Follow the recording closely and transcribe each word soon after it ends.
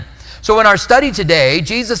So in our study today,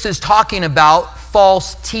 Jesus is talking about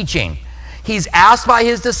false teaching. He's asked by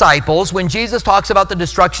his disciples, when Jesus talks about the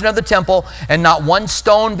destruction of the temple and not one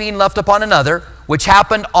stone being left upon another, which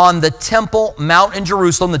happened on the Temple Mount in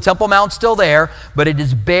Jerusalem. The Temple Mount's still there, but it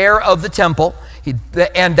is bare of the temple.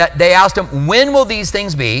 And that they asked him, when will these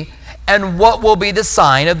things be? And what will be the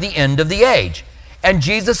sign of the end of the age? And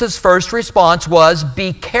Jesus' first response was,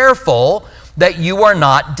 be careful that you are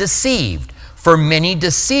not deceived. For many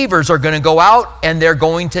deceivers are going to go out and they're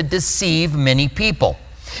going to deceive many people.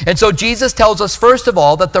 And so Jesus tells us, first of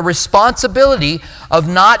all, that the responsibility of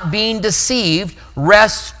not being deceived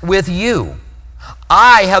rests with you.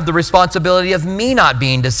 I have the responsibility of me not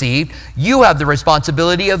being deceived. You have the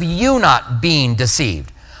responsibility of you not being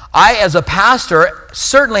deceived. I, as a pastor,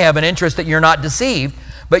 certainly have an interest that you're not deceived,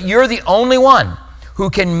 but you're the only one who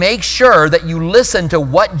can make sure that you listen to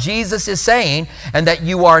what Jesus is saying and that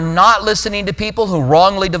you are not listening to people who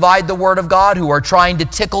wrongly divide the Word of God, who are trying to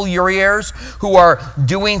tickle your ears, who are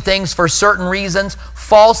doing things for certain reasons.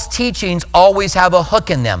 False teachings always have a hook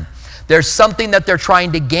in them. There's something that they're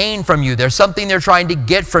trying to gain from you. There's something they're trying to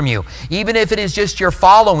get from you. Even if it is just your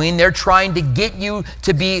following, they're trying to get you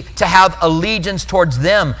to have allegiance towards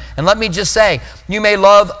them. And let me just say, you may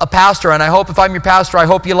love a pastor, and I hope if I'm your pastor, I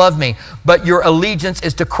hope you love me, but your allegiance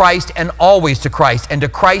is to Christ and always to Christ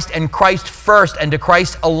and Christ first and to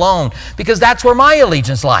Christ alone, because that's where my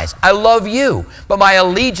allegiance lies. I love you, but my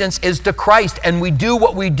allegiance is to Christ, and we do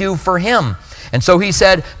what we do for Him. And so he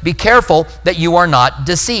said, be careful that you are not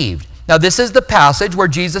deceived. Now, this is the passage where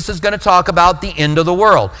Jesus is going to talk about the end of the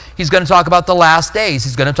world. He's going to talk about the last days.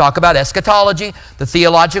 He's going to talk about eschatology, the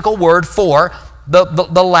theological word for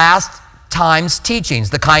the last times teachings,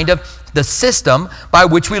 the system by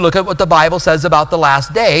which we look at what the Bible says about the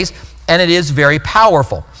last days, and it is very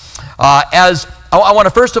powerful. As I want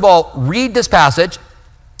to first of all read this passage,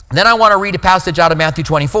 then I want to read a passage out of Matthew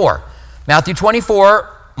 24. Matthew 24,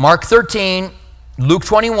 Mark 13, Luke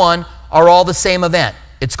 21 are all the same event.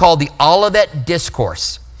 It's called the Olivet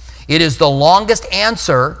Discourse. It is the longest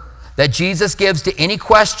answer that Jesus gives to any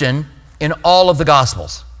question in all of the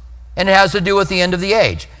Gospels. And it has to do with the end of the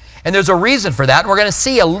age. And there's a reason for that. And we're going to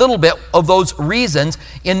see a little bit of those reasons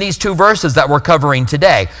in these two verses that we're covering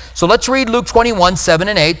today. So let's read Luke 21, 7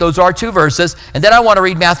 and 8. Those are two verses. And then I want to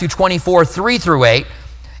read Matthew 24, 3 through 8.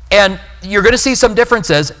 And you're going to see some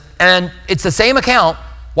differences. And it's the same account.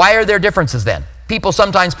 Why are there differences then? People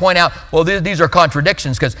sometimes point out, well, these are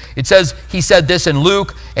contradictions because it says he said this in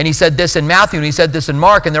Luke, and he said this in Matthew, and he said this in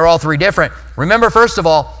Mark, and they're all three different. Remember, first of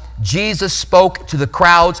all, Jesus spoke to the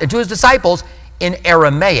crowds and to his disciples in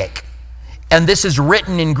Aramaic, and this is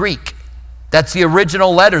written in Greek. That's the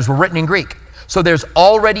original letters were written in Greek. So there's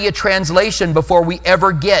already a translation before we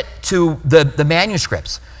ever get to the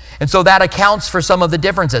manuscripts. And so that accounts for some of the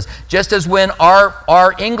differences. Just as when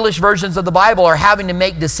our English versions of the Bible are having to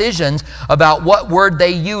make decisions about what word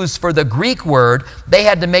they use for the Greek word, they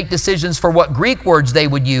had to make decisions for what Greek words they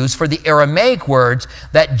would use for the Aramaic words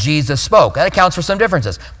that Jesus spoke. That accounts for some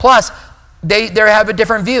differences. Plus, they have a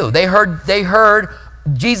different view. They heard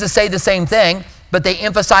Jesus say the same thing, but they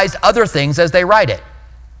emphasized other things as they write it.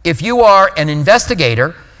 If you are an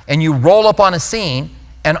investigator and you roll up on a scene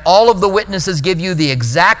and all of the witnesses give you the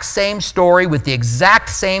exact same story with the exact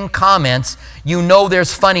same comments, you know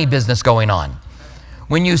there's funny business going on.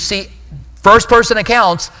 When you see first-person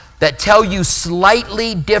accounts that tell you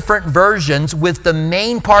slightly different versions with the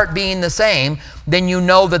main part being the same, then you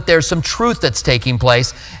know that there's some truth that's taking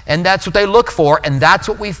place, and that's what they look for, and that's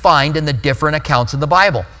what we find in the different accounts in the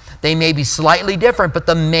Bible. They may be slightly different, but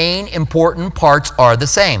the main important parts are the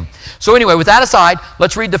same. So anyway, with that aside,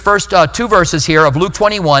 let's read the first two verses here of Luke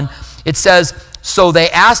 21. It says, so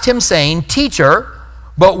they asked him, saying, Teacher,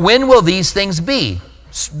 but when will these things be?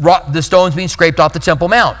 The stones being scraped off the Temple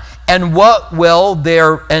Mount. And what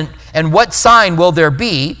sign will there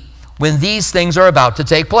be when these things are about to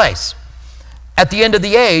take place? At the end of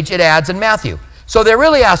the age, it adds in Matthew. So they're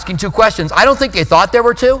really asking two questions. I don't think they thought there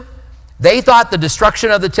were two. They thought the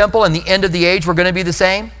destruction of the temple and the end of the age were going to be the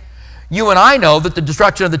same. You and I know that the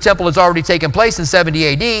destruction of the temple has already taken place in 70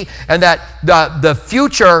 AD and that the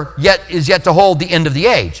future is yet to hold the end of the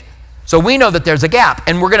age. So we know that there's a gap.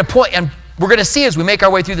 And we're going to see as we make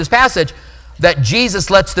our way through this passage that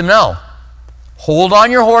Jesus lets them know, hold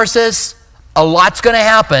on your horses, a lot's going to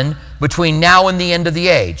happen between now and the end of the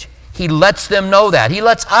age. He lets them know that. He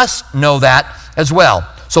lets us know that as well.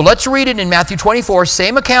 So let's read it in Matthew 24,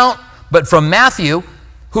 same account, but from Matthew,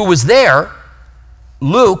 who was there.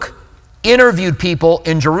 Luke interviewed people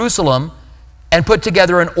in Jerusalem and put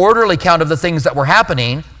together an orderly account of the things that were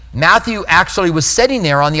happening. Matthew actually was sitting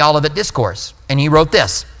there on the Olivet Discourse, and he wrote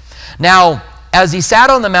this. Now, as he sat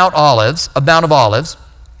on the Mount of Olives,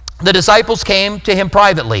 the disciples came to him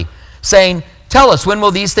privately, saying, "Tell us, when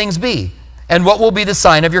will these things be? And what will be the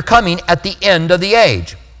sign of your coming at the end of the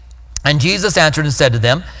age?" And Jesus answered and said to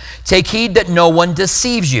them, "Take heed that no one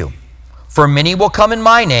deceives you. For many will come in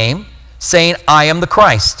my name, saying, 'I am the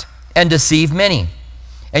Christ,' and deceive many.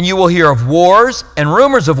 And you will hear of wars and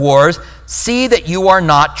rumors of wars. See that you are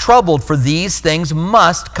not troubled, for these things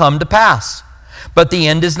must come to pass. But the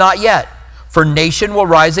end is not yet. For nation will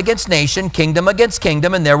rise against nation, kingdom against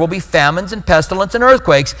kingdom, and there will be famines and pestilence and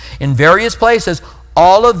earthquakes in various places.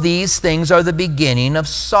 All of these things are the beginning of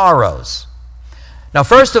sorrows." Now,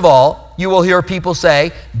 first of all, you will hear people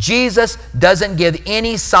say, Jesus doesn't give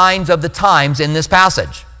any signs of the times in this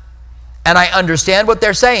passage. And I understand what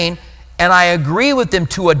they're saying, and I agree with them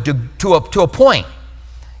to a point.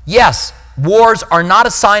 Yes, wars are not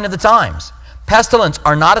a sign of the times. Pestilence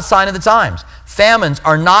are not a sign of the times. Famines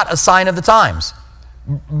are not a sign of the times.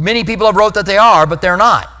 Many people have wrote that they are, but they're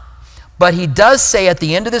not. But he does say at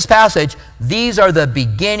the end of this passage, these are the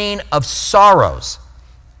beginning of sorrows.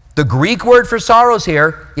 The Greek word for sorrows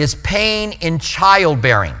here is pain in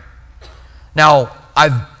childbearing. Now,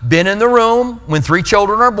 I've been in the room when 3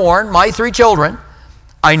 children are born, my 3 children.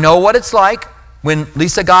 I know what it's like when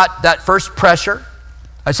Lisa got that first pressure.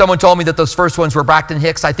 Someone told me that those first ones were Braxton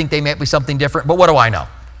Hicks. I think they might be something different, but what do I know?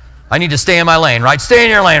 I need to stay in my lane, right? Stay in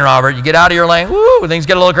your lane, Robert. You get out of your lane, woo, things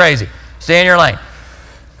get a little crazy. Stay in your lane.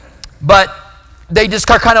 But they just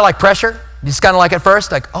are kind of like pressure. Just kind of like at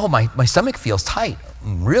first, like, oh, my stomach feels tight.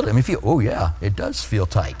 Really? Oh yeah, it does feel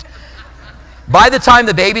tight. By the time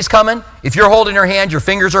the baby's coming, if you're holding her hand, your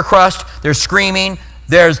fingers are crushed, they're screaming,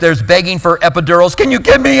 there's begging for epidurals. Can you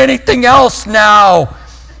give me anything else now?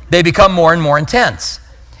 They become more and more intense.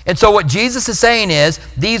 And so what Jesus is saying is,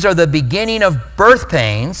 these are the beginning of birth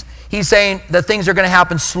pains. He's saying that things are going to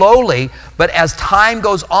happen slowly, but as time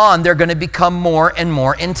goes on, they're going to become more and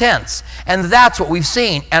more intense. And that's what we've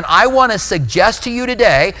seen. And I want to suggest to you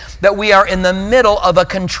today that we are in the middle of a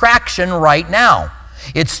contraction right now.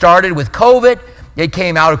 It started with COVID. It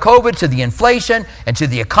came out of COVID to the inflation and to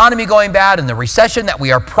the economy going bad and the recession that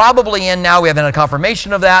we are probably in now. We haven't had a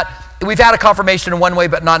confirmation of that. We've had a confirmation in one way,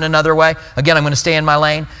 but not in another way. Again, I'm going to stay in my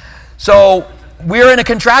lane. So we're in a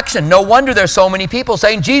contraction. No wonder there's so many people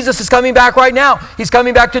saying, Jesus is coming back right now. He's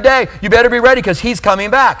coming back today. You better be ready because he's coming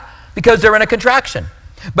back, because they're in a contraction.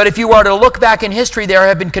 But if you were to look back in history, there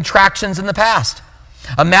have been contractions in the past.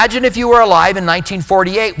 Imagine if you were alive in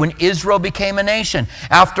 1948 when Israel became a nation,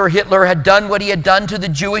 after Hitler had done what he had done to the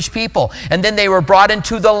Jewish people, and then they were brought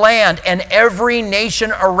into the land, and every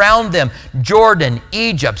nation around them, Jordan,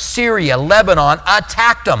 Egypt, Syria, Lebanon,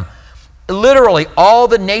 attacked them. Literally all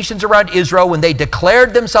the nations around Israel, when they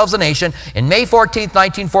declared themselves a nation in May 14th,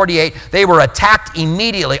 1948, they were attacked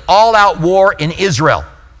immediately, all-out war in Israel.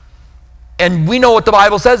 And we know what the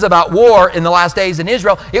Bible says about war in the last days in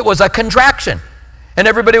Israel. It was a contraction. And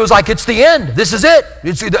everybody was like, it's the end. This is it.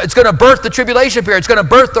 It's going to birth the tribulation period. It's going to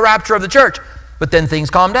birth the rapture of the church. But then things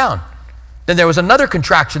calmed down. Then there was another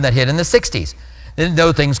contraction that hit in the 60s. Then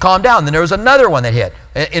those things calmed down. Then there was another one that hit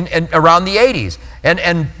in around the 80s. And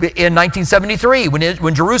in 1973,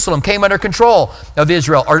 when Jerusalem came under control of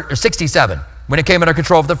Israel, or 67, when it came under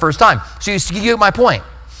control for the first time. So you get my point.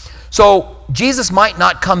 So Jesus might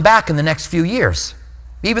not come back in the next few years,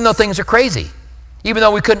 even though things are crazy. Even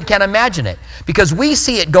though we can't imagine it. Because we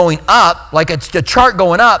see it going up, like it's a chart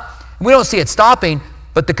going up. We don't see it stopping,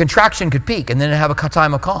 but the contraction could peak and then have a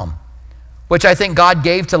time of calm. Which I think God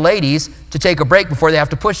gave to ladies to take a break before they have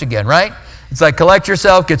to push again, right? It's like, collect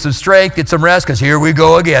yourself, get some strength, get some rest, because here we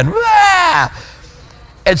go again.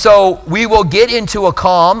 And so we will get into a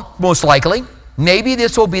calm, most likely. Maybe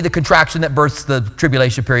this will be the contraction that births the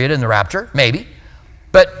tribulation period and the rapture. Maybe.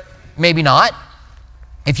 But maybe not.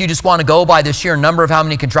 If you just want to go by the sheer number of how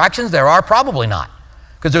many contractions there are, probably not.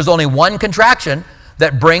 Because there's only one contraction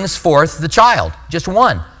that brings forth the child. Just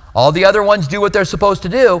one. All the other ones do what they're supposed to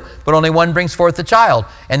do, but only one brings forth the child.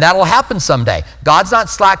 And that'll happen someday. God's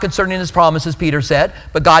not slack concerning his promises, Peter said,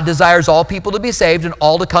 but God desires all people to be saved and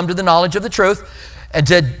all to come to the knowledge of the truth. And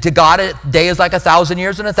to God, a day is like 1,000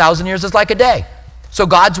 years, and 1,000 years is like a day. So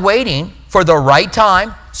God's waiting for the right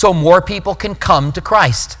time so more people can come to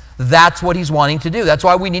Christ. That's what he's wanting to do. That's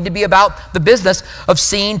why we need to be about the business of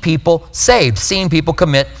seeing people saved, seeing people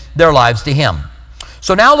commit their lives to him.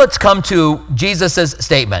 So now let's come to Jesus'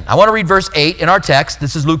 statement. I want to read verse 8 in our text.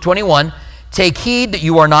 This is Luke 21. Take heed that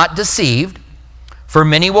you are not deceived, for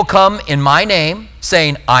many will come in my name,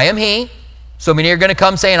 saying, I am he. So many are going to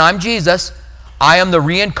come saying, I'm Jesus. I am the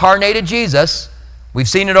reincarnated Jesus. We've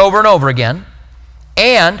seen it over and over again.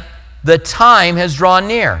 And the time has drawn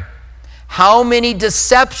near. how many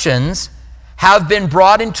deceptions have been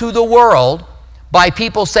brought into the world by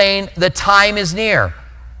people saying the time is near.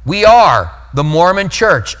 We are the Mormon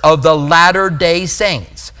Church of the Latter-day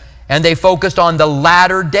Saints. And they focused on the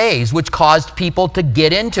latter days, which caused people to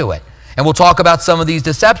get into it. And we'll talk about some of these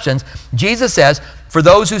deceptions. Jesus says, for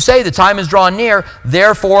those who say the time is drawn near,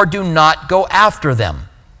 therefore do not go after them.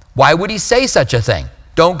 Why would he say such a thing?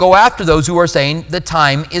 Don't go after those who are saying the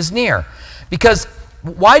time is near. Because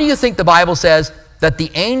why do you think the Bible says that the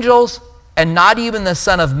angels and not even the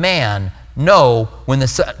Son of Man know when the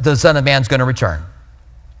Son of Man is going to return?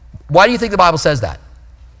 Why do you think the Bible says that?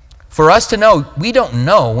 For us to know, we don't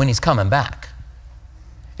know when he's coming back.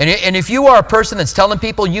 And if you are a person that's telling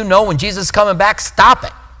people you know when Jesus is coming back, stop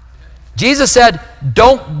it. Jesus said,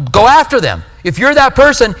 don't go after them. If you're that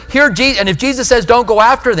person, and if Jesus says don't go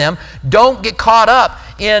after them, don't get caught up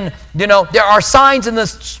in, there are signs in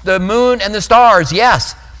the moon and the stars,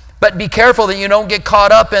 yes. But be careful that you don't get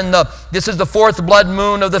caught up in this is the fourth blood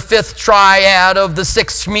moon of the fifth triad of the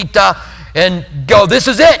sixth Shemitah, and go, this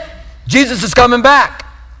is it. Jesus is coming back.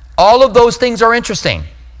 All of those things are interesting,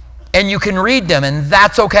 and you can read them, and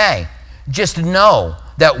that's okay. Just know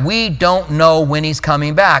that we don't know when he's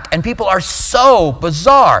coming back. And people are so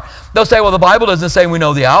bizarre. They'll say, well, the Bible doesn't say we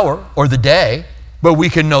know the hour or the day, but we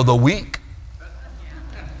can know the week.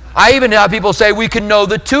 I even have people say we can know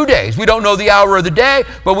the 2 days. We don't know the hour or the day,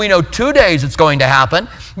 but we know 2 days it's going to happen.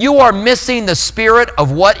 You are missing the spirit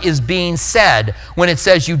of what is being said when it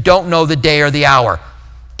says you don't know the day or the hour.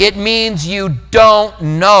 It means you don't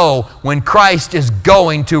know when Christ is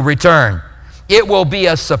going to return. It will be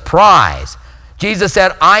a surprise. Jesus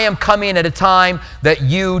said, I am coming at a time that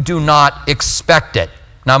you do not expect it.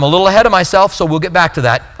 Now, I'm a little ahead of myself, so we'll get back to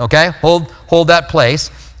that, okay? Hold that place,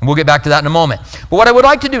 and we'll get back to that in a moment. But what I would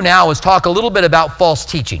like to do now is talk a little bit about false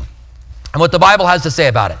teaching and what the Bible has to say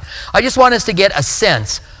about it. I just want us to get a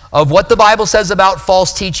sense of what the Bible says about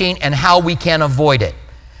false teaching and how we can avoid it.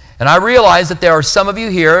 And I realize that there are some of you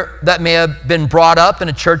here that may have been brought up in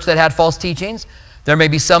a church that had false teachings. There may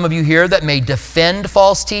be some of you here that may defend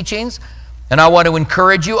false teachings. And I want to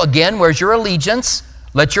encourage you, again, where's your allegiance?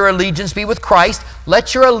 Let your allegiance be with Christ.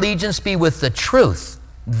 Let your allegiance be with the truth.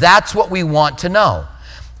 That's what we want to know.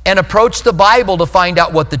 And approach the Bible to find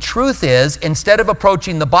out what the truth is instead of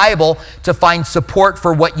approaching the Bible to find support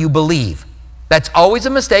for what you believe. That's always a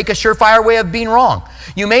mistake, a surefire way of being wrong.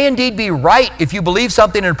 You may indeed be right if you believe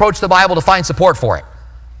something and approach the Bible to find support for it.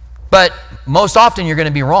 But most often you're going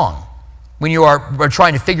to be wrong when you are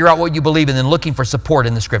trying to figure out what you believe and then looking for support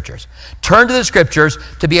in the Scriptures. Turn to the Scriptures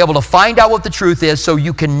to be able to find out what the truth is so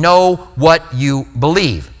you can know what you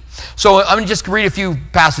believe. So I'm going to just read a few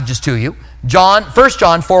passages to you. 1 John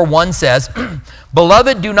 4:1 says,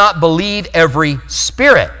 Beloved, do not believe every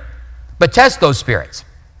spirit, but test those spirits.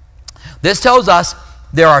 This tells us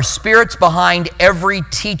there are spirits behind every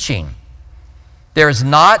teaching. There is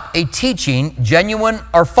not a teaching, genuine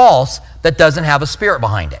or false, that doesn't have a spirit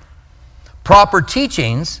behind it. Proper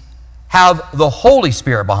teachings have the Holy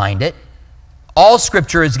Spirit behind it. All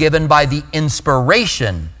Scripture is given by the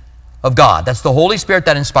inspiration of God. That's the Holy Spirit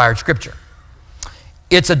that inspired Scripture.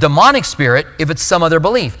 It's a demonic spirit if it's some other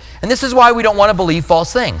belief. And this is why we don't want to believe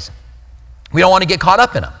false things. We don't want to get caught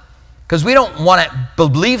up in them, because we don't want to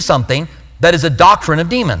believe something that is a doctrine of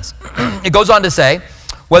demons. It goes on to say,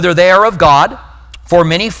 whether they are of God, for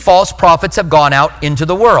many false prophets have gone out into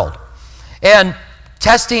the world. And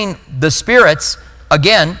testing the spirits,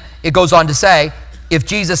 again, it goes on to say, if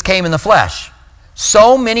Jesus came in the flesh.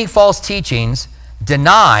 So many false teachings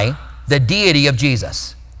deny the deity of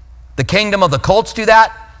Jesus. The kingdom of the cults do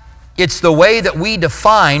that. It's the way that we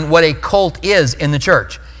define what a cult is in the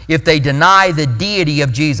church. If they deny the deity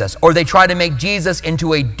of Jesus, or they try to make Jesus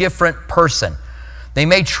into a different person. They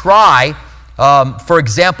may try, for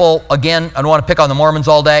example, again, I don't want to pick on the Mormons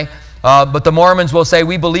all day, but the Mormons will say,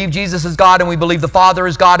 we believe Jesus is God, and we believe the Father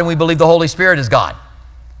is God, and we believe the Holy Spirit is God.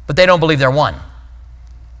 But they don't believe they're one.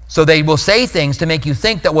 So they will say things to make you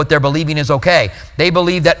think that what they're believing is okay. They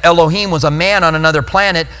believe that Elohim was a man on another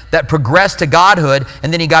planet that progressed to godhood,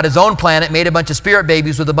 and then he got his own planet, made a bunch of spirit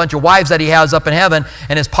babies with a bunch of wives that he has up in heaven,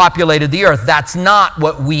 and has populated the earth. That's not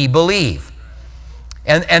what we believe.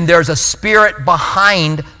 And there's a spirit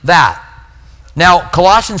behind that. Now,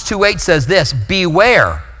 Colossians 2:8 says this,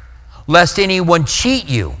 beware lest anyone cheat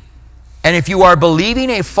you. And if you are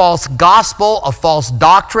believing a false gospel, a false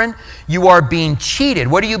doctrine, you are being cheated.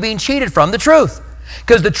 What are you being cheated from? The truth.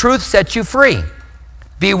 Because the truth sets you free.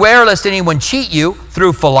 Beware lest anyone cheat you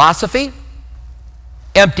through philosophy,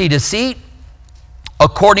 empty deceit,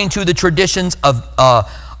 according to the traditions of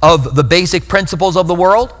the basic principles of the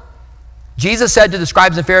world. Jesus said to the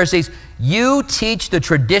scribes and Pharisees, "You teach the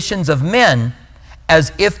traditions of men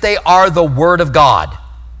as if they are the Word of God."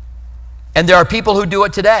 And there are people who do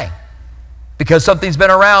it today. Because something's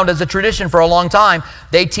been around as a tradition for a long time,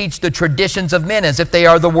 they teach the traditions of men as if they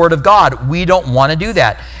are the Word of God. We don't want to do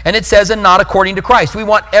that. And it says, and not according to Christ. We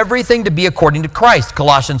want everything to be according to Christ,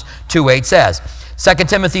 Colossians 2:8 says. 2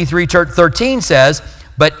 Timothy 3:13 says,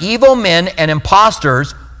 "But evil men and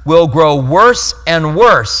impostors will grow worse and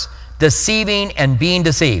worse, deceiving and being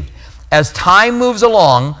deceived." As time moves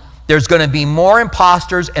along, there's going to be more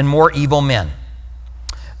impostors and more evil men.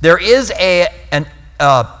 There is an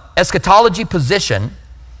eschatology position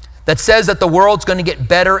that says that the world's going to get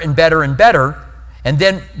better and better and better, and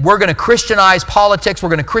then we're going to Christianize politics, we're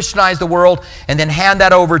going to Christianize the world, and then hand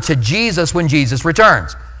that over to Jesus when Jesus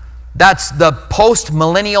returns. That's the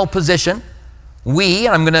post-millennial position. We,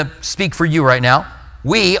 and I'm going to speak for you right now,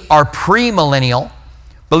 we are premillennial,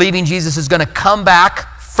 believing Jesus is going to come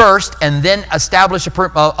back first and then establish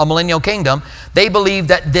a millennial kingdom. They believe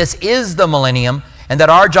that this is the millennium and that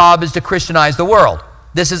our job is to Christianize the world.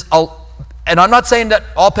 This is, and I'm not saying that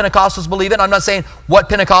all Pentecostals believe it. I'm not saying what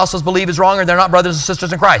Pentecostals believe is wrong or they're not brothers and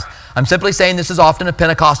sisters in Christ. I'm simply saying this is often a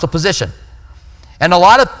Pentecostal position. And a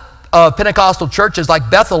lot of Pentecostal churches like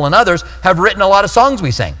Bethel and others have written a lot of songs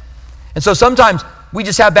we sing. And so sometimes we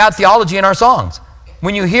just have bad theology in our songs.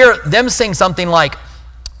 When you hear them sing something like,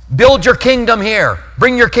 "Build your kingdom here,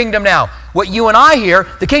 bring your kingdom now," what you and I hear,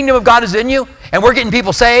 the kingdom of God is in you, and we're getting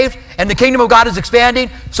people saved, and the kingdom of God is expanding,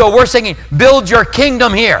 so we're singing, "Build your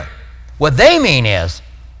kingdom here." What they mean is,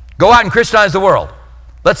 go out and Christianize the world.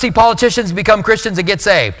 Let's see politicians become Christians and get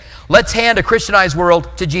saved. Let's hand a Christianized world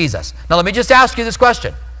to Jesus. Now let me just ask you this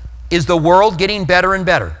question. Is the world getting better and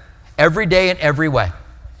better every day in every way?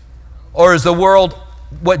 Or is the world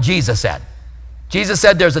what Jesus said? Jesus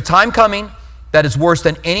said there's a time coming that is worse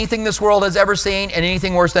than anything this world has ever seen and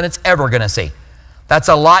anything worse than it's ever going to see. That's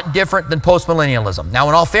a lot different than postmillennialism. Now,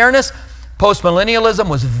 in all fairness, postmillennialism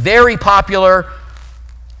was very popular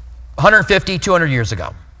 150, 200 years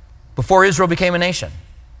ago, before Israel became a nation.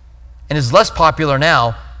 And is less popular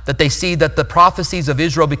now that they see that the prophecies of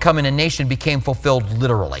Israel becoming a nation became fulfilled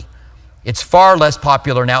literally. It's far less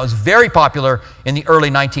popular now. It was very popular in the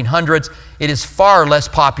early 1900s. It is far less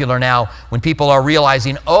popular now when people are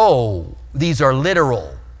realizing, oh, these are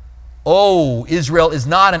literal. Oh, Israel is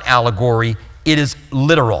not an allegory. It is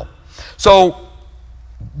literal. So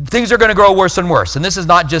things are going to grow worse and worse. And this is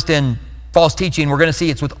not just in false teaching. We're going to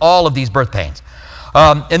see it's with all of these birth pains.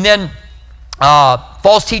 And then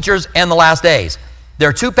false teachers and the last days. There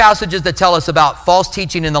are two passages that tell us about false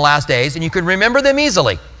teaching in the last days, and you can remember them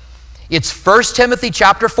easily. It's 1 Timothy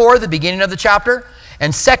chapter 4, the beginning of the chapter,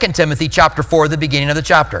 and 2 Timothy chapter 4, the beginning of the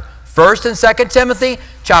chapter. 1 and 2 Timothy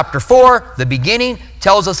chapter 4, the beginning,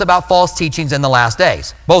 tells us about false teachings in the last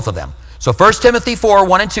days, both of them. So 1 Timothy 4,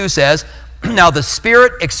 1 and 2 says, "Now the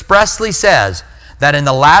Spirit expressly says that in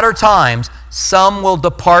the latter times some will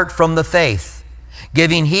depart from the faith,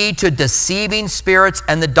 giving heed to deceiving spirits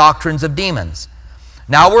and the doctrines of demons."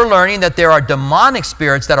 Now we're learning that there are demonic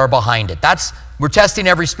spirits that are behind it. We're testing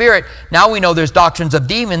every spirit. Now we know there's doctrines of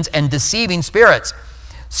demons and deceiving spirits,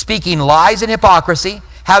 speaking lies and hypocrisy,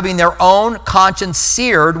 having their own conscience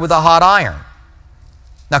seared with a hot iron.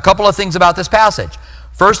 Now, a couple of things about this passage.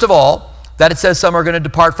 First of all, that it says some are going to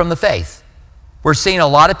depart from the faith. We're seeing a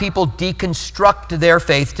lot of people deconstruct their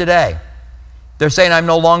faith today. They're saying, I'm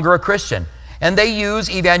no longer a Christian. And they use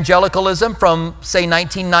evangelicalism from, say,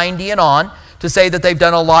 1990 and on to say that they've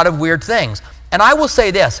done a lot of weird things. And I will say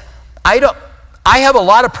this, I have a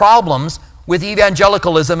lot of problems with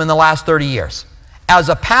evangelicalism in the last 30 years. As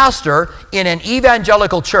a pastor in an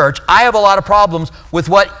evangelical church, I have a lot of problems with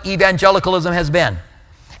what evangelicalism has been.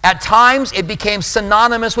 At times, it became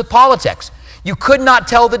synonymous with politics. You could not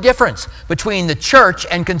tell the difference between the church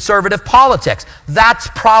and conservative politics. That's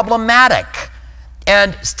problematic.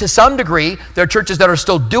 And to some degree, there are churches that are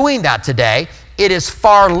still doing that today. It is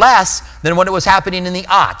far less than when it was happening in the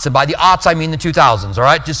aughts. And by the aughts, I mean the 2000s, all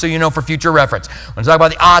right? Just so you know for future reference. When I talk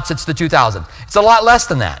about the aughts, it's the 2000s. It's a lot less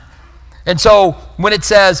than that. And so when it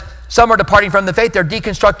says some are departing from the faith, they're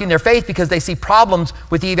deconstructing their faith because they see problems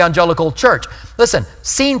with the evangelical church. Listen,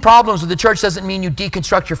 seeing problems with the church doesn't mean you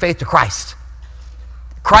deconstruct your faith to Christ.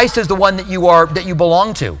 Christ is the one that you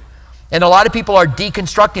belong to. And a lot of people are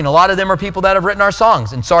deconstructing. A lot of them are people that have written our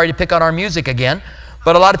songs. And sorry to pick on our music again,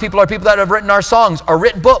 but a lot of people are people that have written our songs or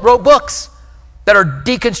wrote books that are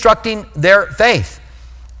deconstructing their faith.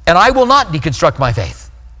 And I will not deconstruct my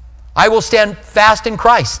faith. I will stand fast in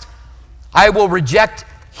Christ. I will reject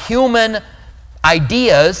human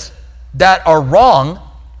ideas that are wrong,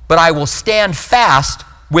 but I will stand fast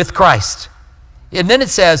with Christ. And then it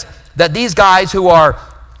says that these guys who are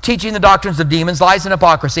teaching the doctrines of demons, lies, and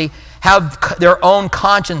hypocrisy have their own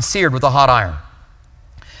conscience seared with a hot iron.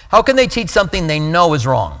 How can they teach something they know is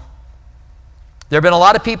wrong? There have been a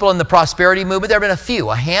lot of people in the prosperity movement. There have been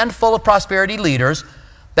a handful of prosperity leaders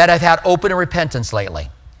that have had open repentance lately.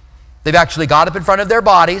 They've actually got up in front of their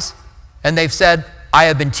bodies and they've said, I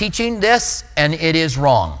have been teaching this and it is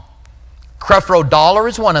wrong. Creflo Dollar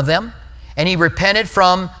is one of them, and he repented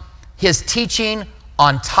from his teaching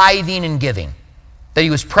on tithing and giving, that he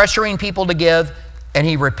was pressuring people to give, and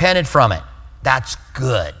he repented from it. That's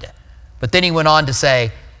good. But then he went on to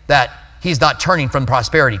say that he's not turning from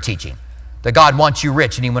prosperity teaching, that God wants you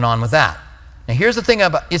rich, and he went on with that. Now here's the thing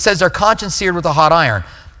about, it says their conscience seared with a hot iron.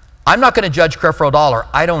 I'm not going to judge Creflo Dollar.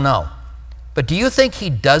 I don't know. But do you think he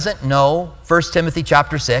doesn't know 1 Timothy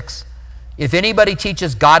chapter 6? If anybody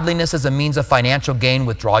teaches godliness as a means of financial gain,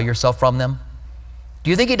 withdraw yourself from them. Do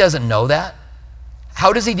you think he doesn't know that?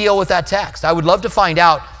 How does he deal with that text? I would love to find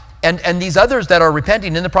out. And these others that are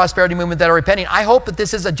repenting in the prosperity movement that are repenting, I hope that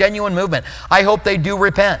this is a genuine movement. I hope they do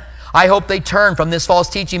repent. I hope they turn from this false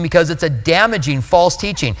teaching, because it's a damaging false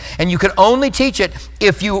teaching. And you can only teach it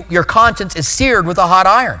if your conscience is seared with a hot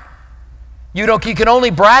iron. You can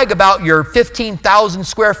only brag about your 15,000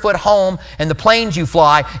 square foot home and the planes you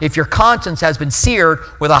fly if your conscience has been seared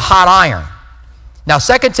with a hot iron. Now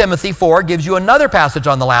 2 Timothy 4 gives you another passage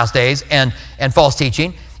on the last days and false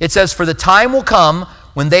teaching. It says, for the time will come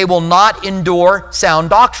when they will not endure sound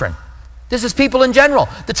doctrine. This is people in general.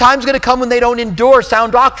 The time's going to come when they don't endure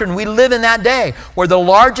sound doctrine. We live in that day where the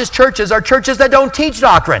largest churches are churches that don't teach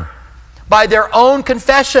doctrine by their own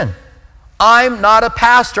confession. I'm not a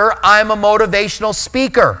pastor, I'm a motivational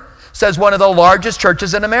speaker, says one of the largest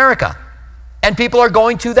churches in America. And people are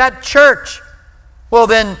going to that church. Well,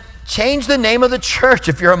 then change the name of the church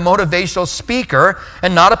if you're a motivational speaker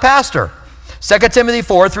and not a pastor. 2 Timothy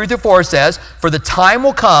 4, 3-4 says, for the time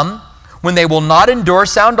will come when they will not endure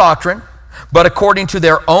sound doctrine, but according to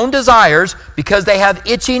their own desires, because they have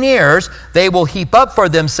itching ears, they will heap up for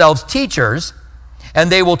themselves teachers,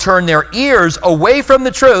 and they will turn their ears away from the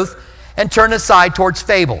truth and turn aside towards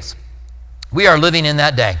fables. We are living in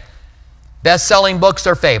that day. Best-selling books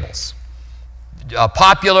are fables.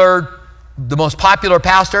 The most popular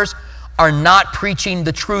pastors are not preaching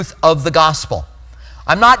the truth of the gospel.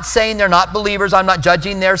 I'm not saying they're not believers. I'm not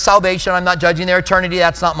judging their salvation. I'm not judging their eternity.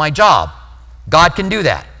 That's not my job. God can do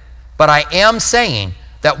that. But I am saying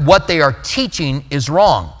that what they are teaching is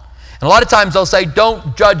wrong. And a lot of times they'll say,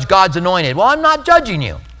 don't judge God's anointed. Well, I'm not judging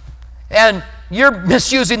you. And you're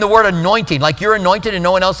misusing the word anointing, like you're anointed and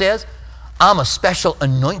no one else is. I'm a special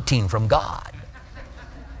anointing from God.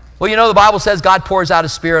 Well, the Bible says God pours out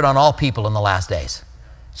His Spirit on all people in the last days.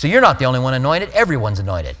 So you're not the only one anointed. Everyone's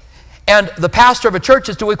anointed. And the pastor of a church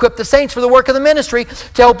is to equip the saints for the work of the ministry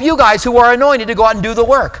to help you guys who are anointed to go out and do the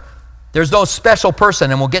work. There's no special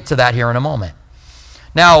person, and we'll get to that here in a moment.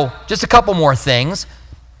 Now, just a couple more things.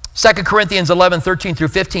 2 Corinthians 11,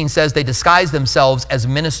 13-15 says they disguise themselves as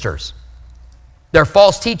ministers. They're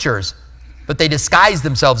false teachers, but they disguise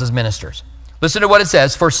themselves as ministers. Listen to what it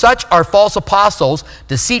says. For such are false apostles,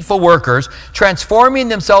 deceitful workers, transforming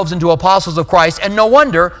themselves into apostles of Christ. And no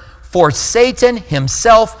wonder, for Satan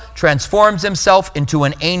himself transforms himself into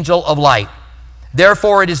an angel of light.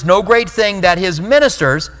 Therefore, it is no great thing that his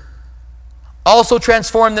ministers also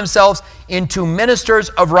transform themselves into ministers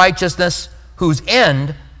of righteousness, whose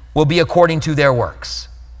end will be according to their works.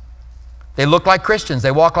 They look like Christians.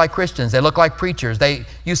 They walk like Christians. They look like preachers.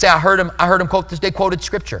 You say, I heard him quote this. They quoted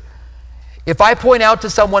Scripture. If I point out to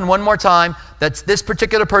someone one more time that this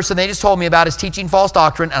particular person they just told me about is teaching false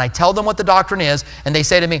doctrine, and I tell them what the doctrine is, and they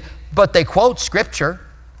say to me, but they quote Scripture,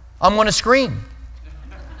 I'm going to scream.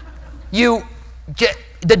 The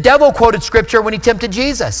devil quoted Scripture when he tempted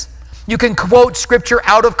Jesus. You can quote Scripture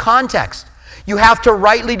out of context. You have to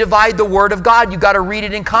rightly divide the Word of God. You've got to read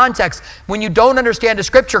it in context. When you don't understand a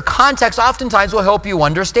Scripture, context oftentimes will help you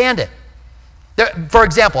understand it. For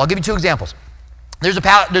example, I'll give you two examples. There's a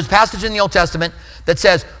passage in the Old Testament that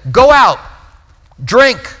says, go out,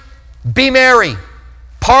 drink, be merry,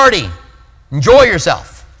 party, enjoy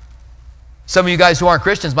yourself. Some of you guys who aren't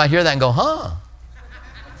Christians might hear that and go, huh?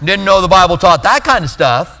 Didn't know the Bible taught that kind of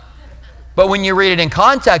stuff. But when you read it in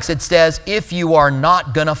context, it says, if you are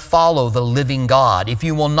not going to follow the living God, if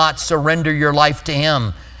you will not surrender your life to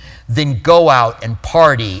Him, then go out and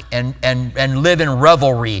party and live in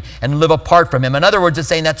revelry and live apart from Him. In other words, it's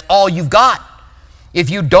saying that's all you've got. If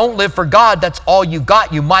you don't live for God, that's all you've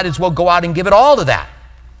got. You might as well go out and give it all to that.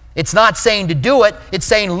 It's not saying to do it. It's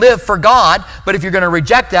saying live for God. But if you're going to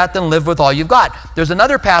reject that, then live with all you've got. There's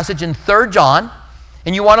another passage in 3 John.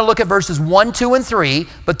 And you want to look at verses 1, 2, and 3,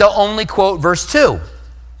 but they'll only quote verse 2,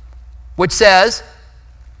 which says,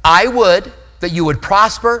 I would that you would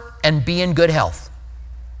prosper and be in good health.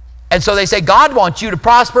 And so they say, God wants you to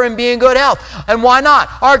prosper and be in good health. And why not?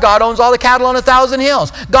 Our God owns all the cattle on 1,000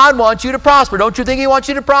 hills. God wants you to prosper. Don't you think he wants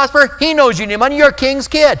you to prosper? He knows you need money. You're a king's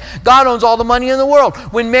kid. God owns all the money in the world.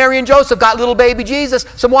 When Mary and Joseph got little baby Jesus,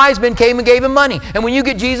 some wise men came and gave him money. And when you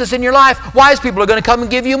get Jesus in your life, wise people are going to come and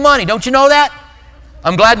give you money. Don't you know that?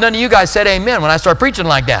 I'm glad none of you guys said amen when I start preaching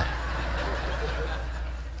like that.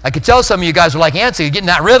 I could tell some of you guys are like Nancy, you're getting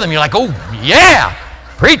that rhythm. You're like, oh, yeah,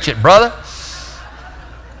 preach it, brother.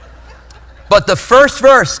 But the first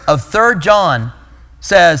verse of 3 John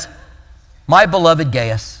says, my beloved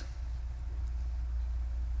Gaius,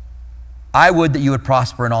 I would that you would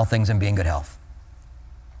prosper in all things and be in good health.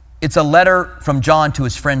 It's a letter from John to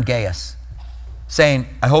his friend Gaius saying,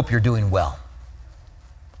 I hope you're doing well.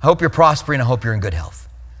 I hope you're prospering. I hope you're in good health.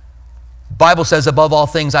 The Bible says, above all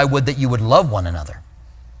things, I would that you would love one another.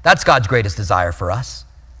 That's God's greatest desire for us.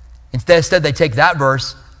 Instead, they take that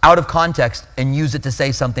verse out of context and use it to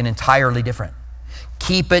say something entirely different.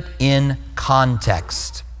 Keep it in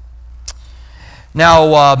context.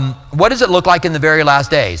 Now, what does it look like in the very last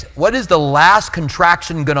days? What is the last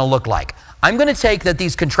contraction going to look like? I'm going to take that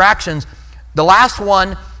these contractions, the last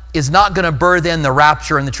one is not going to birth in the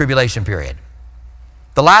rapture and the tribulation period.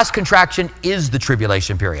 The last contraction is the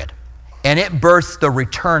tribulation period, and it births the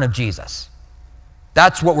return of Jesus.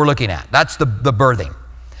 That's what we're looking at. That's the birthing.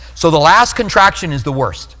 So the last contraction is the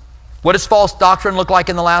worst. What does false doctrine look like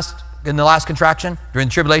in the last contraction, during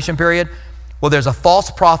the tribulation period? Well, there's a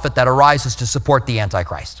false prophet that arises to support the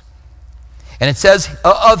Antichrist. And it says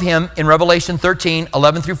of him in Revelation 13,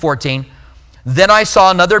 11 through 14, then I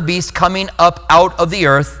saw another beast coming up out of the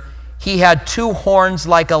earth. He had 2 horns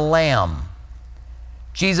like a lamb.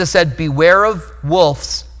 Jesus said, beware of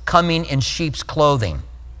wolves coming in sheep's clothing.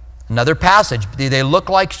 Another passage, they look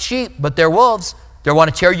like sheep, but they're wolves. They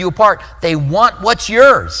want to tear you apart. They want what's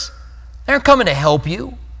yours. They're coming to help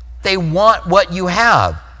you. They want what you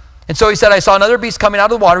have. And so he said, I saw another beast coming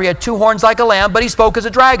out of the water. He had 2 horns like a lamb, but he spoke as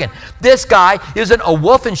a dragon. This guy isn't a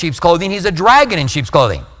wolf in sheep's clothing. He's a dragon in sheep's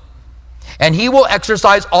clothing. And he will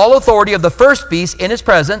exercise all authority of the first beast in his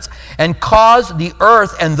presence and cause the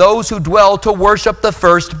earth and those who dwell to worship the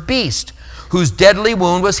first beast, whose deadly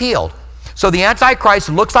wound was healed. So the Antichrist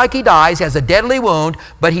looks like he dies, has a deadly wound,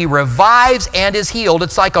 but he revives and is healed.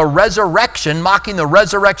 It's like a resurrection, mocking the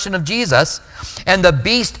resurrection of Jesus. And the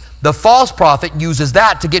beast, the false prophet, uses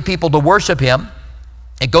that to get people to worship him.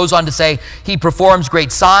 It goes on to say, he performs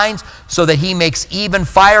great signs so that he makes even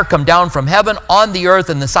fire come down from heaven on the earth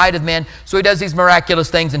in the sight of men. So he does these miraculous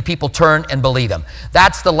things and people turn and believe him.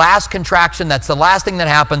 That's the last contraction. That's the last thing that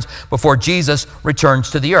happens before Jesus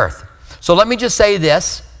returns to the earth. So let me just say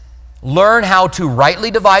this. Learn how to rightly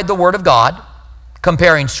divide the Word of God,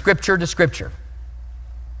 comparing Scripture to Scripture.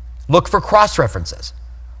 Look for cross-references.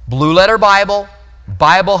 Blue Letter Bible,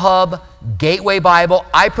 Bible Hub, Gateway Bible.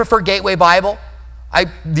 I prefer Gateway Bible.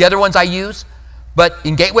 The other ones I use. But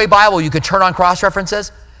in Gateway Bible, you could turn on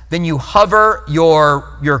cross-references. Then you hover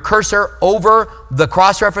your cursor over the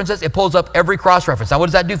cross-references. It pulls up every cross-reference. Now, what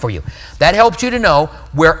does that do for you? That helps you to know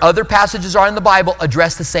where other passages are in the Bible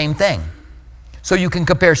address the same thing. So you can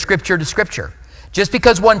compare Scripture to Scripture. Just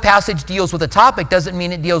because one passage deals with a topic doesn't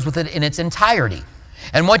mean it deals with it in its entirety.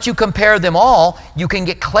 And once you compare them all, you can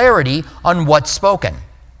get clarity on what's spoken.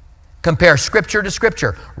 Compare Scripture to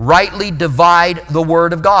Scripture. Rightly divide the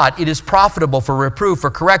Word of God. It is profitable for reproof, for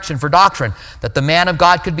correction, for doctrine, that the man of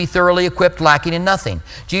God could be thoroughly equipped, lacking in nothing.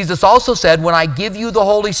 Jesus also said, when I give you the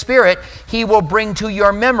Holy Spirit, He will bring to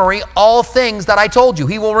your memory all things that I told you.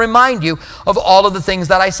 He will remind you of all of the things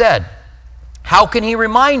that I said. How can He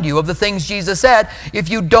remind you of the things Jesus said if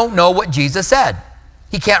you don't know what Jesus said?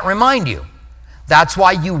 He can't remind you. That's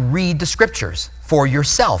why you read the Scriptures for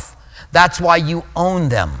yourself. That's why you own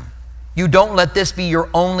them. You don't let this be your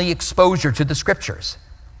only exposure to the Scriptures.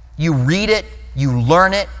 You read it, you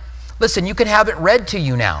learn it. Listen, you can have it read to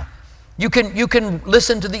you now. You can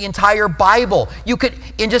listen to the entire Bible. You could,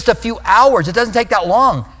 in just a few hours, it doesn't take that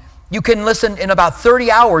long. You can listen, in about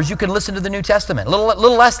 30 hours, you can listen to the New Testament. A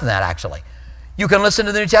little less than that, actually. You can listen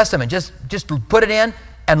to the New Testament. Just put it in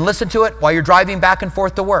and listen to it while you're driving back and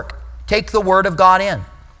forth to work. Take the Word of God in.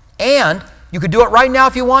 And you could do it right now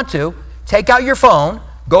if you want to. Take out your phone,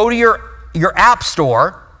 go to your app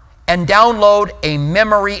store, and download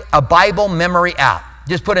a Bible memory app.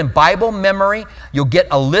 Just put in Bible memory. You'll get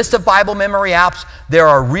a list of Bible memory apps. There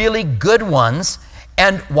are really good ones.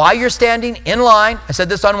 And while you're standing in line, I said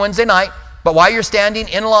this on Wednesday night, but while you're standing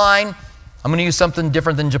in line, I'm going to use something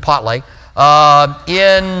different than Chipotle.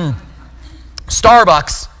 in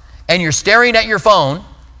Starbucks and you're staring at your phone,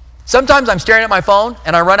 sometimes I'm staring at my phone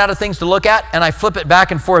and I run out of things to look at and I flip it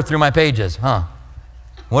back and forth through my pages.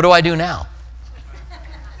 What do I do now?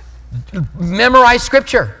 Memorize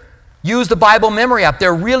Scripture. Use the Bible memory app.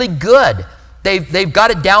 They're really good. They've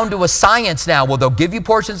got it down to a science now. Well, they'll give you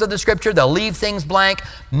portions of the Scripture. They'll leave things blank.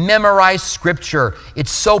 Memorize Scripture.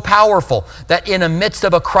 It's so powerful that in the midst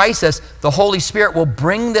of a crisis, the Holy Spirit will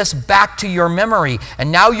bring this back to your memory.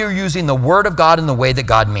 And now you're using the Word of God in the way that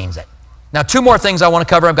God means it. Now, two more things I want to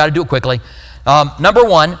cover. I've got to do it quickly. Number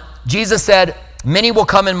one, Jesus said, "Many will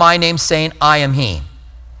come in my name saying, I am he."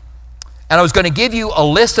 And I was going to give you a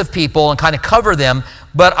list of people and kind of cover them,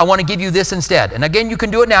 but I want to give you this instead. And again, you can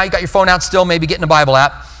do it now. You got your phone out still, maybe getting a Bible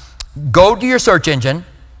app. Go to your search engine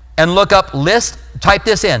and look up type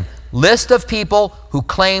this in, list of people who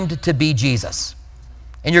claimed to be Jesus.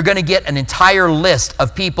 And you're going to get an entire list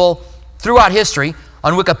of people throughout history.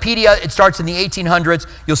 On Wikipedia, it starts in the 1800s.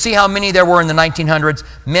 You'll see how many there were in the 1900s.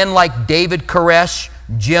 Men like David Koresh,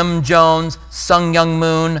 Jim Jones, Sun Myung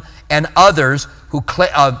Moon, and others,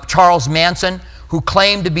 Charles Manson, who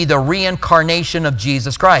claimed to be the reincarnation of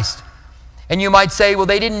Jesus Christ. And you might say, well,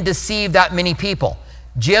 they didn't deceive that many people.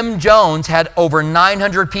 Jim Jones had over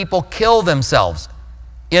 900 people kill themselves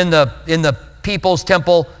in the People's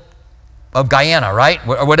Temple of Guyana, right?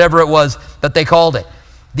 Or whatever it was that they called it.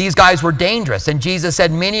 These guys were dangerous, and Jesus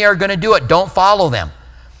said, many are going to do it. Don't follow them.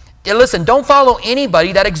 Listen, don't follow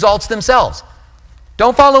anybody that exalts themselves.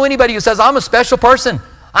 Don't follow anybody who says, I'm a special person.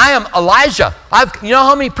 I am Elijah. You know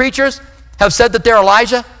how many preachers have said that they're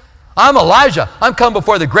Elijah? I'm Elijah. I'm come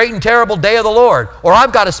before the great and terrible day of the Lord. Or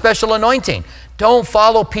I've got a special anointing. Don't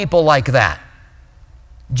follow people like that.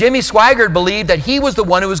 Jimmy Swaggart believed that he was the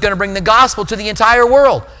one who was going to bring the gospel to the entire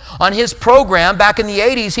world. On his program back in the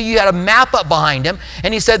 80s, he had a map up behind him,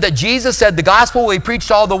 and he said that Jesus said the gospel will be preached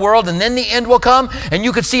to all the world, and then the end will come, and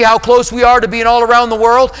you could see how close we are to being all around the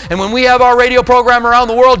world, and when we have our radio program around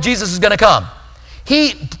the world, Jesus is going to come.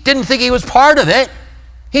 He didn't think he was part of it.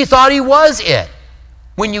 He thought he was it.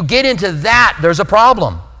 When you get into that, there's a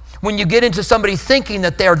problem. When you get into somebody thinking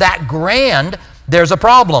that they're that grand, there's a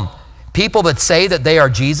problem. People that say that they are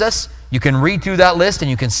Jesus, you can read through that list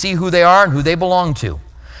and you can see who they are and who they belong to.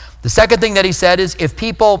 The second thing that he said is, if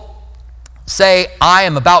people say, I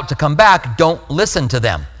am about to come back, don't listen to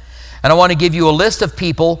them. And I want to give you a list of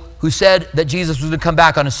people who said that Jesus was going to come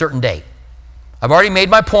back on a certain date. I've already made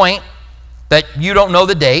my point that you don't know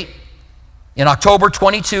the date. In October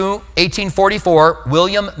 22, 1844,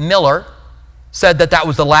 William Miller said that that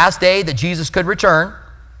was the last day that Jesus could return,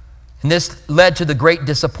 and this led to the Great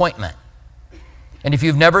Disappointment. And if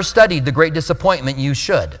you've never studied the Great Disappointment, you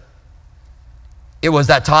should. It was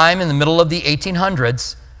that time in the middle of the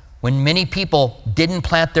 1800s when many people didn't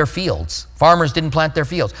plant their fields. Farmers didn't plant their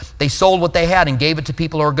fields. They sold what they had and gave it to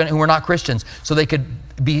people who were not Christians so they could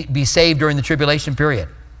be saved during the tribulation period.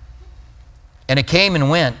 And it came and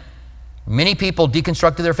went. Many people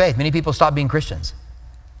deconstructed their faith. Many people stopped being Christians.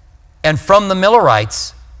 And from the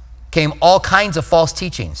Millerites came all kinds of false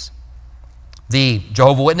teachings. The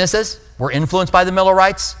Jehovah's Witnesses were influenced by the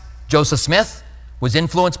Millerites. Joseph Smith was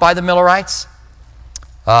influenced by the Millerites,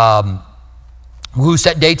 who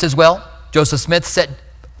set dates as well. Joseph Smith set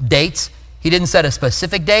dates. He didn't set a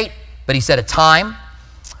specific date, but he set a time.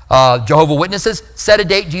 Jehovah's Witnesses set a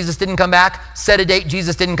date, Jesus didn't come back, set a date,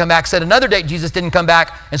 Jesus didn't come back, set another date, Jesus didn't come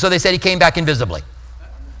back, and so they said he came back invisibly.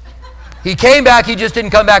 He came back, he just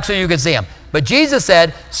didn't come back so you could see him. But Jesus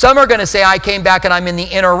said, some are going to say I came back and I'm in the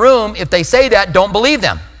inner room. If they say that, don't believe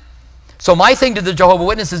them. So my thing to the Jehovah's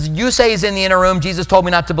Witnesses, you say he's in the inner room, Jesus told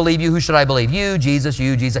me not to believe you, who should I believe? You, Jesus,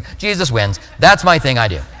 Jesus wins. That's my thing I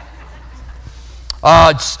do.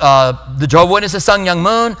 The Jehovah's Witnesses, Sun Myung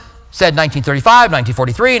Moon, said 1935,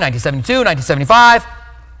 1943, 1972, 1975.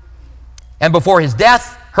 And before his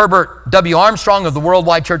death, Herbert W. Armstrong of the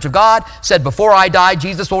Worldwide Church of God said, before I die,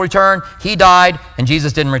 Jesus will return. He died, and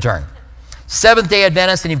Jesus didn't return. Seventh-day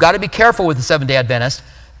Adventists, and you've got to be careful with the Seventh-day Adventists,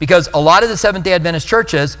 because a lot of the Seventh-day Adventist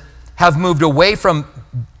churches have moved away from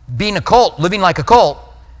being a cult, living like a cult,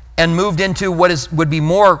 and moved into what would be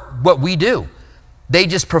more what we do. They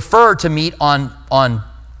just prefer to meet on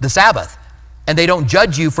the Sabbath, and they don't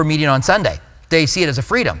judge you for meeting on Sunday. They see it as a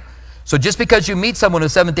freedom. So just because you meet someone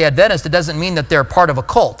who's Seventh-day Adventist, it doesn't mean that they're part of a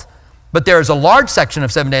cult. But there's a large section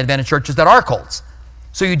of Seventh-day Adventist churches that are cults.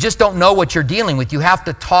 So you just don't know what you're dealing with. You have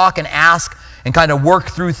to talk and ask and kind of work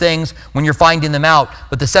through things when you're finding them out.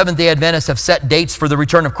 But the Seventh-day Adventists have set dates for the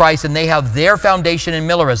return of Christ, and they have their foundation in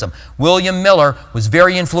Millerism. William Miller was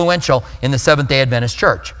very influential in the Seventh-day Adventist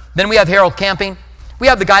church. Then we have Harold Camping. We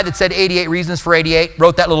have the guy that said 88 Reasons for 88,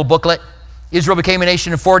 wrote that little booklet. Israel became a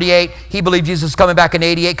nation in 48. He believed Jesus was coming back in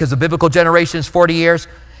 88 because the biblical generation is 40 years.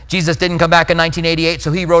 Jesus didn't come back in 1988,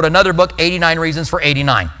 so he wrote another book, 89 Reasons for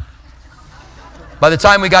 89. By the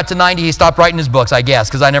time we got to 90, he stopped writing his books, I guess,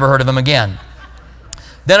 because I never heard of him again.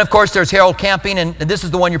 Then, of course, there's Harold Camping, and this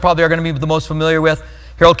is the one you probably are going to be the most familiar with.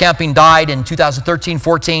 Harold Camping died in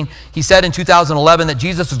 2013-14. He said in 2011 that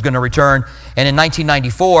Jesus was going to return, and in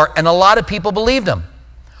 1994, and a lot of people believed him.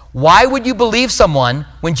 Why would you believe someone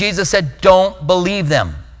when Jesus said, don't believe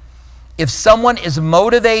them? If someone is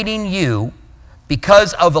motivating you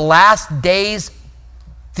because of the last days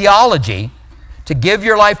theology to give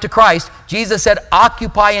your life to Christ, Jesus said,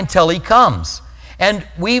 occupy until he comes. And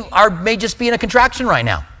we may just be in a contraction right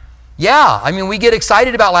now. Yeah, I mean, we get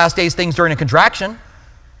excited about last days things during a contraction,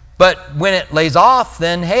 but when it lays off,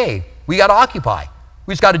 then hey, we got to occupy.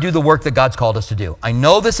 We just got to do the work that God's called us to do. I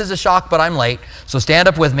know this is a shock, but I'm late, so stand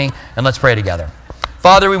up with me and let's pray together.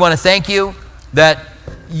 Father, we want to thank you that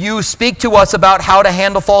you speak to us about how to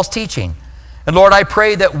handle false teaching. And Lord, I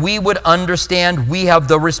pray that we would understand we have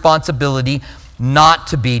the responsibility not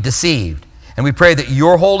to be deceived. And we pray that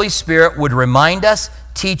your Holy Spirit would remind us,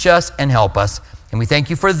 teach us, and help us. And we thank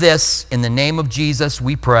you for this. In the name of Jesus,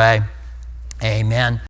 we pray. Amen.